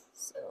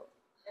 So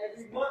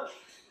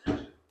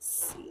let's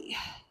see.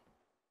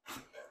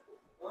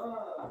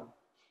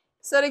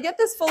 So to get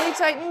this fully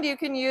tightened, you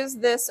can use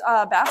this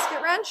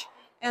basket wrench,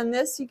 and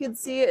this, you can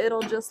see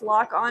it'll just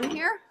lock on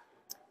here,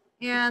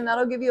 and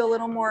that'll give you a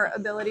little more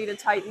ability to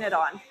tighten it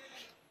on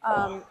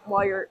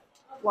while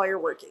you're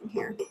working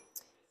here.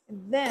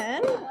 And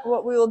then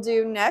what we will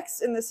do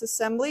next in this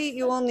assembly,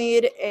 you will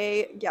need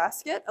a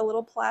gasket, a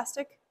little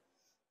plastic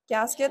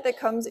gasket that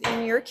comes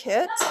in your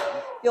kit.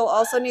 You'll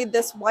also need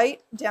this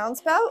white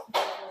downspout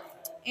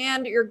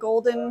and your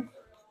golden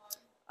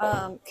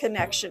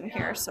connection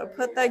here. So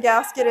put the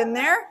gasket in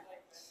there,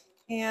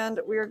 and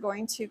we are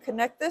going to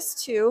connect this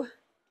to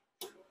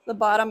the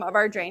bottom of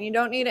our drain. You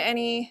don't need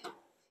any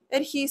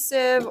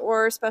adhesive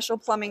or special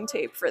plumbing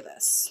tape for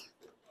this.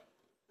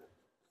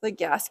 the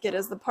gasket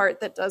is the part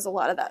that does a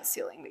lot of that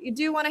sealing. But you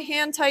do want to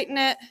hand tighten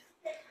it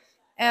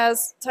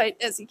as tight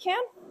as you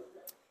can.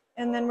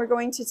 And then we're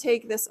going to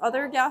take this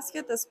other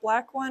gasket, this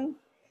black one,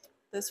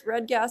 this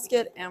red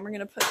gasket, and we're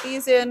going to put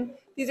these in.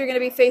 These are going to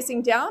be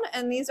facing down,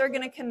 and these are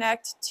going to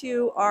connect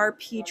to our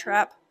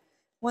P-trap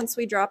once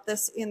we drop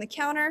this in the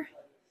counter,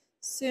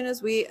 as soon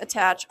as we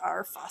attach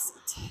our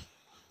faucet.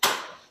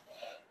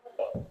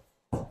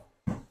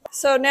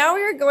 So now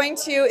we are going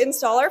to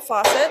install our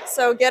faucet.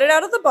 So get it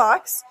out of the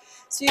box.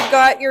 So you've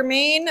got your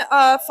main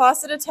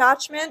faucet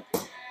attachment.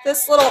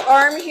 This little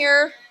arm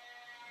here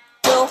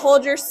will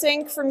hold your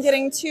sink from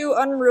getting too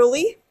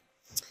unruly.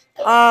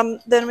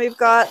 Then we've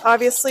got,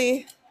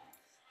 obviously,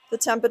 the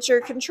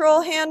temperature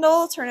control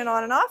handle, turn it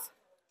on and off,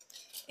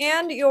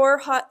 and your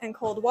hot and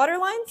cold water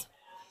lines.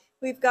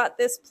 We've got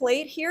this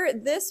plate here.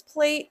 This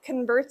plate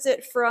converts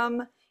it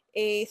from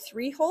a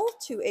 3-hole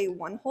to a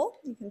 1-hole.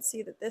 You can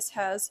see that this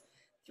has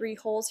 3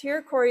 holes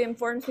here. Corey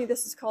informed me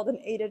this is called an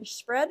 8-inch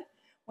spread.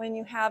 When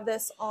you have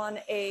this on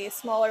a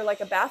smaller,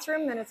 like a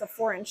bathroom, then it's a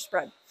 4-inch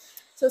spread.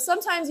 So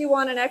sometimes you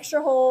want an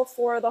extra hole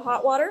for the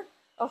hot water,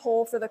 a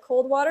hole for the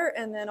cold water,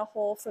 and then a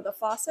hole for the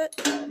faucet.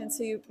 And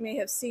so you may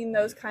have seen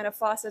those kind of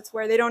faucets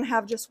where they don't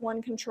have just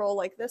one control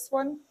like this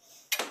one,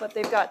 but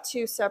they've got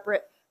 2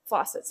 separate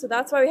faucets. So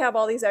that's why we have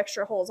all these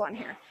extra holes on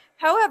here.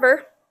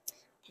 However,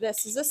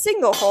 this is a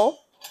single hole.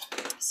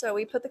 So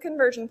we put the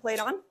conversion plate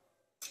on.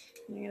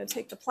 And you're going to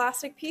take the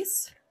plastic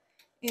piece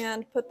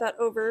and put that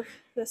over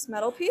this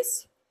metal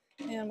piece.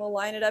 And we'll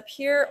line it up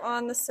here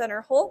on the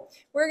center hole.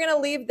 We're going to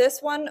leave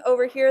this one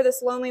over here,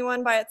 this lonely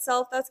one by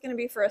itself. That's going to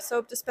be for a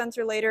soap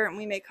dispenser later, and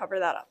we may cover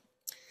that up.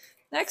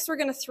 Next, we're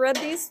going to thread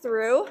these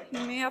through.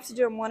 You may have to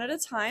do them one at a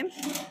time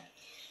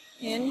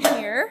in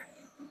here.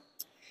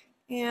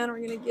 And we're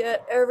going to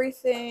get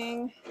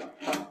everything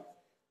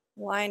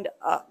lined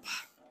up.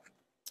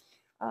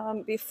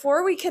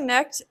 Before we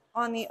connect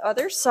on the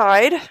other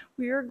side,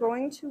 we are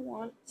going to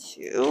want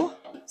to,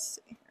 let's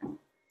see here,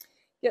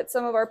 get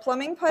some of our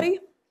plumbing putty.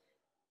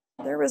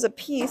 There's a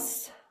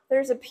piece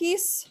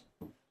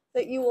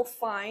that you will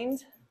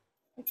find.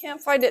 I can't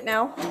find it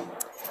now,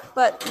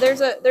 but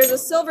there's a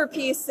silver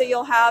piece that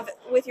you'll have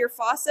with your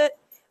faucet.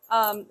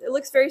 It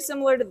looks very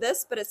similar to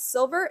this, but it's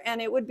silver, and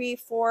it would be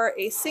for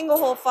a single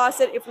hole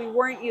faucet if we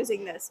weren't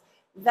using this.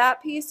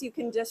 That piece you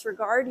can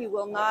disregard. You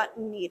will not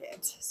need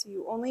it. So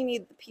you only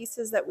need the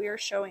pieces that we are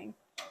showing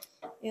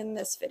in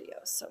this video.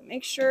 So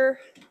make sure,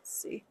 let's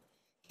see,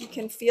 you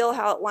can feel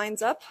how it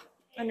lines up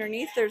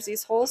underneath. There's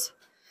these holes.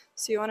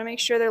 So you want to make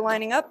sure they're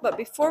lining up. But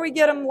before we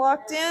get them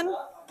locked in,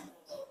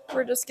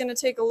 we're just going to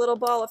take a little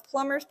ball of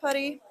plumber's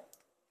putty.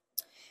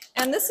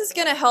 And this is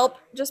going to help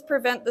just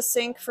prevent the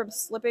sink from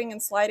slipping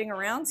and sliding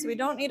around. So we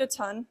don't need a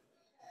ton.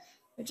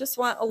 We just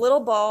want a little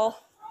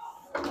ball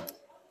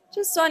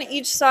just on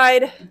each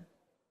side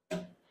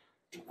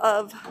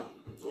of,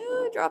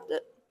 I dropped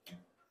it,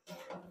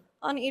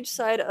 on each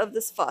side of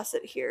this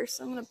faucet here.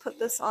 So I'm going to put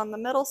this on the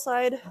metal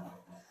side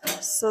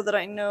so that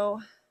I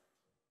know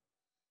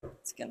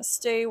it's going to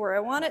stay where I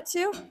want it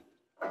to.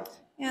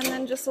 And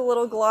then just a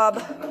little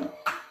glob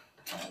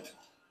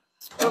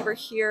over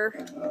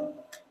here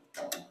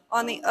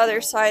on the other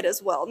side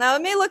as well. Now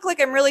it may look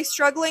like I'm really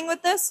struggling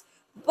with this,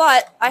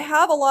 but I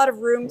have a lot of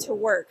room to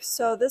work.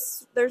 So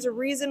there's a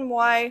reason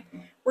why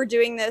we're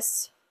doing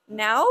this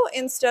now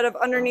instead of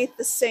underneath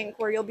the sink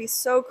where you'll be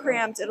so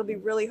cramped it'll be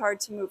really hard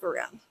to move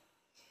around.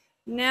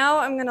 Now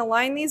I'm going to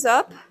line these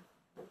up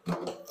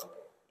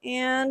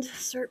and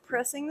start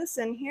pressing this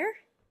in here.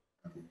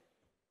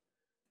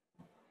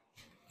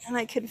 And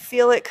I can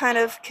feel it kind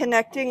of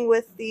connecting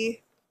with the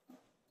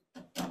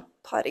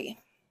putty.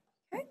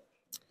 Okay.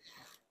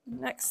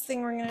 Next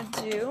thing we're going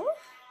to do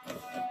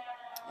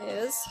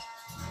is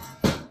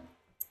you're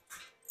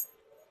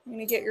going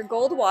to get your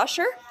gold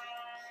washer.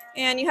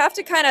 And you have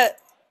to kind of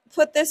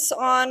put this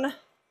on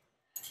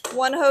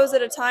one hose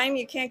at a time.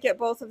 You can't get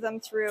both of them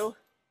through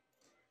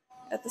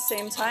at the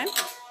same time.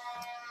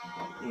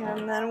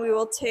 And then we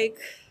will take,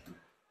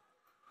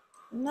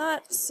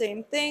 not the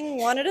same thing,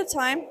 one at a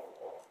time.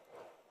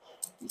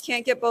 You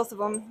can't get both of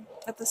them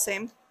at the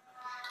same.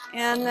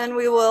 And then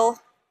we will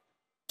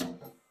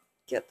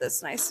get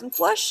this nice and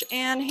flush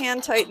and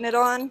hand tighten it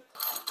on.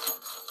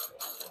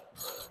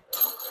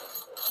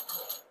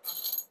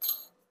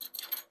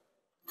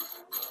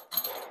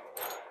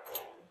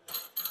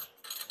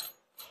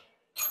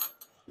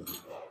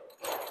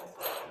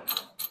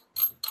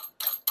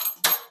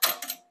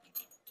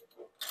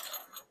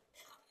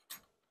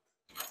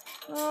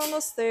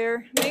 Almost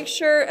there. Make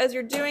sure as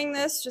you're doing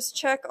this, just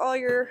check all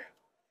your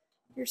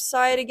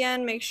side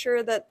again. Make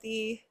sure that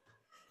the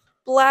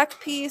black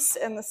piece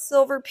and the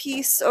silver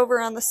piece over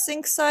on the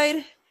sink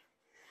side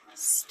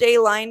stay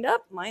lined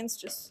up. Mine's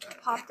just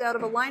popped out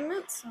of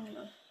alignment, so I'm going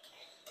to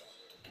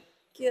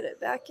get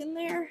it back in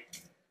there.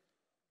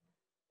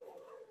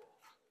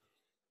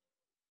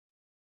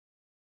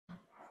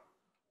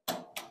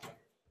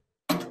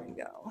 There we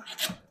go.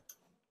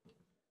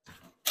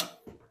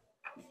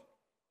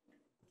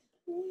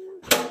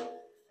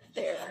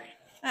 There.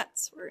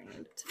 That's where I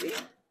need it to be.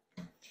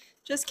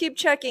 Just keep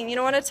checking. You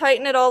don't want to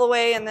tighten it all the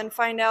way and then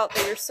find out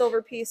that your silver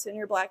piece and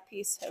your black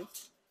piece have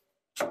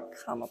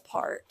come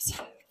apart.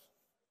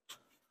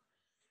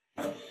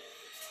 You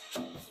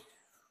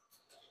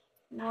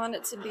want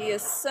it to be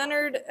as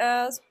centered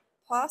as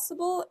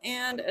possible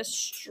and as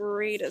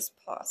straight as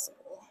possible.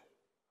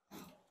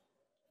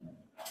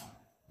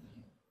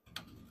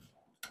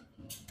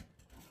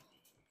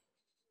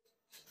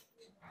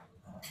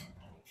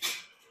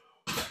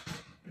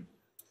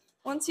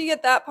 Once you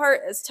get that part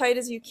as tight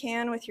as you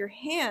can with your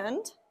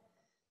hand,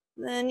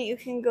 then you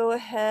can go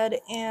ahead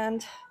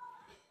and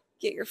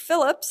get your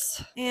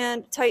Phillips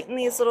and tighten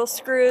these little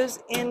screws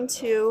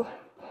into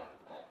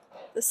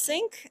the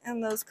sink,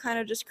 and those kind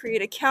of just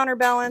create a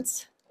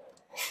counterbalance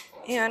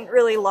and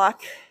really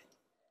lock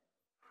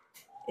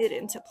it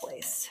into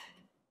place.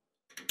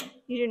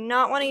 You do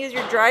not want to use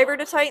your driver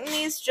to tighten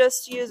these,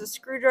 just use a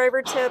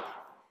screwdriver tip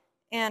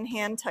and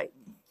hand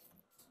tighten.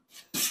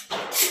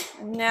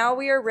 And now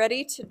we are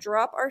ready to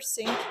drop our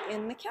sink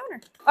in the counter.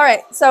 All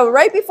right, so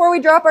right before we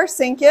drop our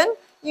sink in,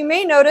 you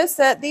may notice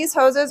that these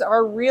hoses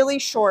are really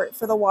short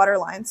for the water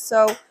lines.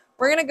 So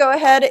we're gonna go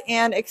ahead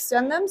and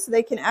extend them so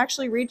they can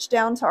actually reach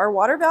down to our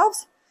water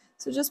valves.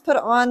 So just put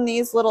on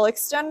these little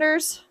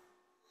extenders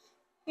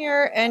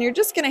here, and you're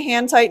just gonna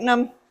hand tighten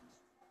them.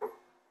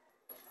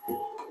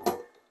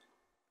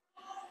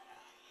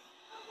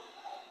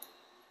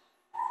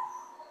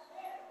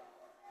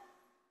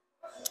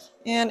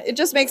 And it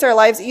just makes our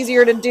lives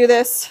easier to do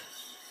this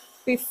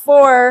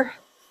before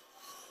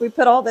we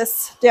put all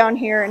this down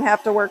here and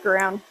have to work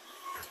around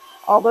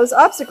all those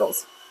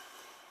obstacles.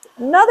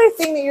 Another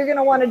thing that you're going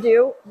to want to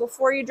do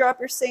before you drop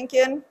your sink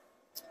in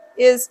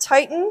is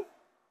tighten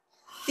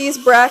these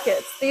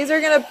brackets. These are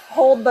going to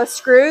hold the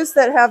screws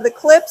that have the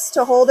clips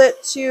to hold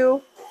it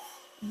to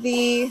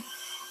the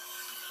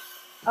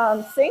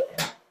sink.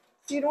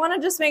 So you'd want to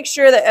just make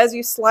sure that as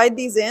you slide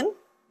these in,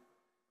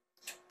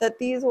 that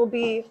these will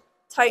be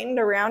tightened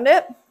around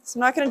it. So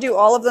I'm not going to do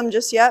all of them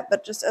just yet,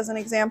 but just as an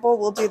example,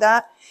 we'll do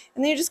that.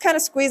 And then you just kind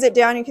of squeeze it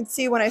down. You can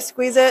see when I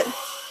squeeze it,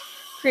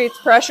 creates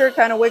pressure,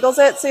 kind of wiggles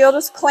it. So you'll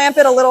just clamp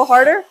it a little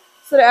harder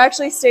so that it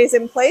actually stays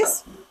in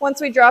place.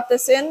 Once we drop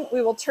this in,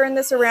 we will turn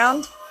this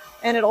around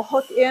and it'll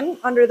hook in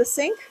under the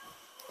sink.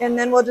 And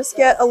then we'll just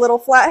get a little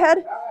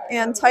flathead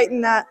and tighten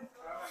that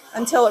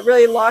until it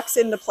really locks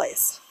into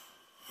place.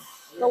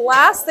 The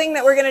last thing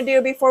that we're going to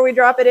do before we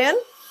drop it in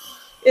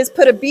is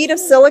put a bead of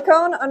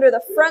silicone under the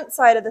front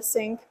side of the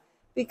sink.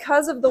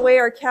 Because of the way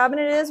our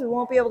cabinet is, we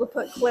won't be able to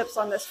put clips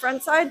on this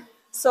front side.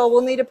 So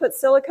we'll need to put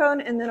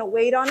silicone and then a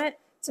weight on it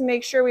to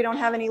make sure we don't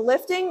have any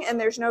lifting and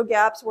there's no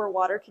gaps where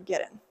water could get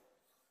in.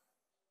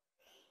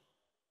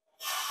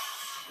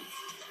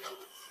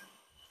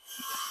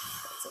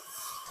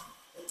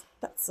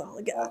 That's all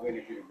I got. I was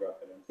waiting for you to drop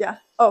it in. Yeah.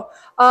 Oh,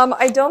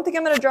 I don't think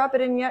I'm going to drop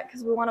it in yet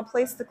because we want to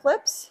place the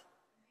clips.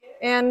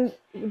 And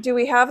do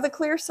we have the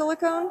clear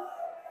silicone?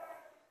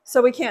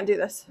 So we can't do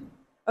this.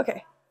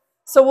 Okay.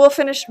 So we'll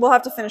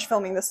have to finish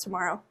filming this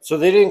tomorrow. So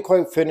they didn't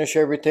quite finish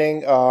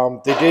everything.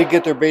 They did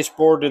get their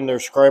baseboard and their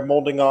scribe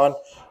molding on.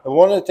 And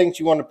one of the things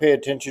you want to pay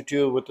attention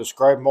to with the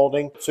scribe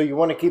molding, so you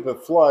want to keep it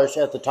flush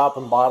at the top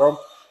and bottom.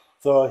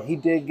 So he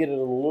did get it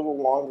a little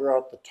longer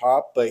at the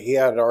top, but he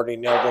had already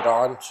nailed it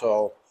on.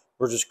 So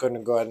we're just going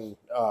to go ahead and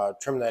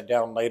trim that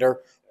down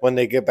later when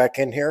they get back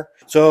in here.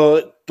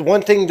 So the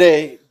one thing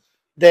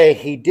that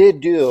he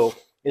did do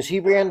is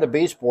he ran the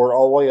baseboard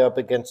all the way up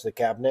against the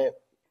cabinet.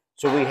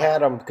 So we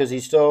had him, because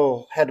he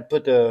still had to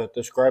put the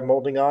scribe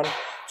molding on.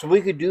 So what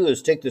we could do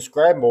is take the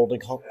scribe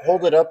molding,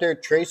 hold it up there,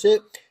 trace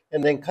it,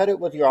 and then cut it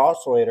with your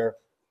oscillator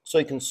so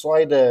you can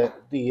slide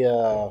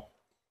the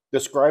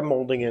scribe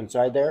molding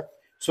inside there.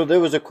 So there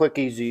was a quick,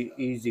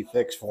 easy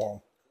fix for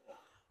him.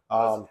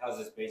 How's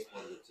this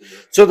baseboard look to you?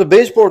 So the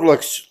baseboard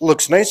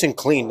looks nice and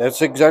clean.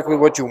 That's exactly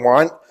what you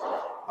want.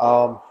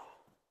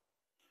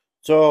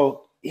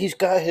 So he's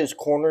got his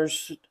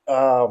corners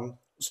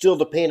still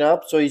to paint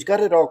up, so he's got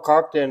it all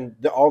caulked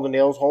and all the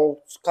nails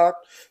holes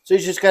caulked. So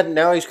he's got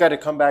to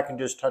come back and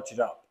just touch it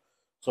up.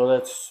 So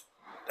that's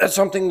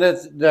something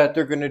that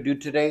they're going to do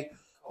today.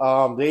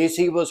 The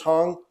AC was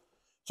hung,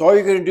 so all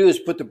you're going to do is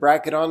put the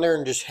bracket on there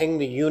and just hang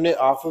the unit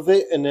off of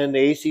it, and then the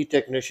AC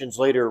technicians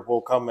later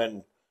will come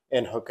and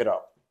hook it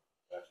up.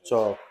 Gotcha.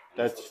 So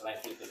that's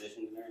nicely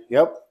positioned there.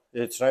 Yep,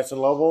 it's nice and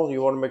level.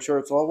 You want to make sure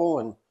it's level,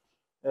 and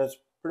that's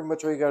pretty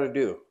much all you got to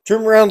do.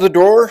 Trim around the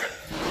door.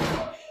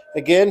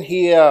 Again,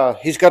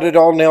 he's got it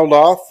all nailed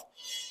off.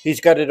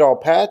 He's got it all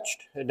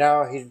patched, and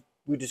now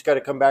we just got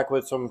to come back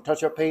with some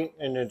touch-up paint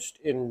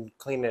and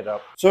clean it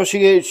up. So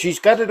she's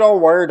got it all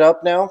wired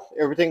up now.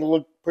 Everything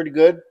looked pretty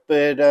good,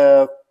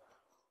 but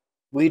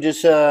we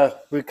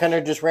kind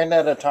of just ran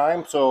out of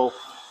time. So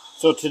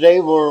today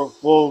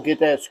we'll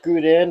get that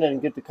screwed in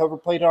and get the cover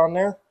plate on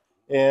there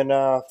and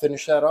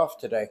finish that off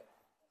today.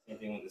 Same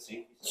thing with the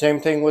sink.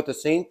 Same thing with the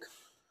sink.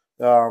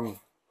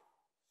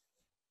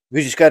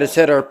 We just got to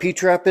set our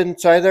P-trap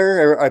inside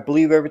there. I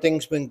believe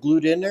everything's been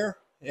glued in there.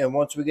 And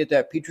once we get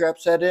that P-trap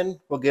set in,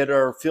 we'll get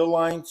our fill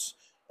lines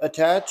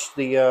attached.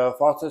 The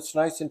faucet's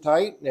nice and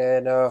tight.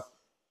 And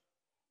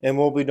and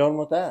we'll be done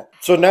with that.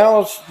 So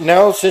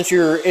now since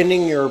you're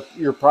ending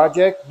your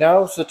project,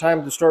 now's the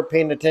time to start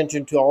paying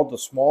attention to all the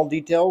small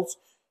details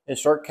and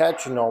start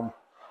catching them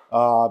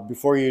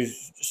before you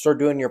start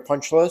doing your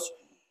punch list.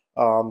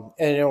 And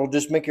it will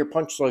just make your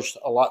punch list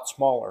a lot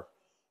smaller.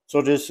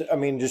 So just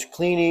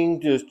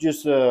cleaning,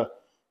 just the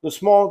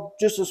small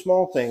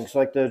things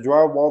like the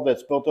drywall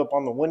that's built up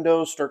on the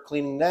windows. Start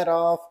cleaning that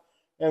off.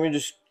 I mean,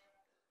 just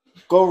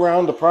go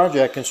around the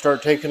project and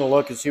start taking a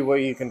look and see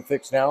what you can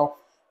fix now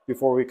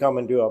before we come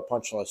and do a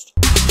punch list.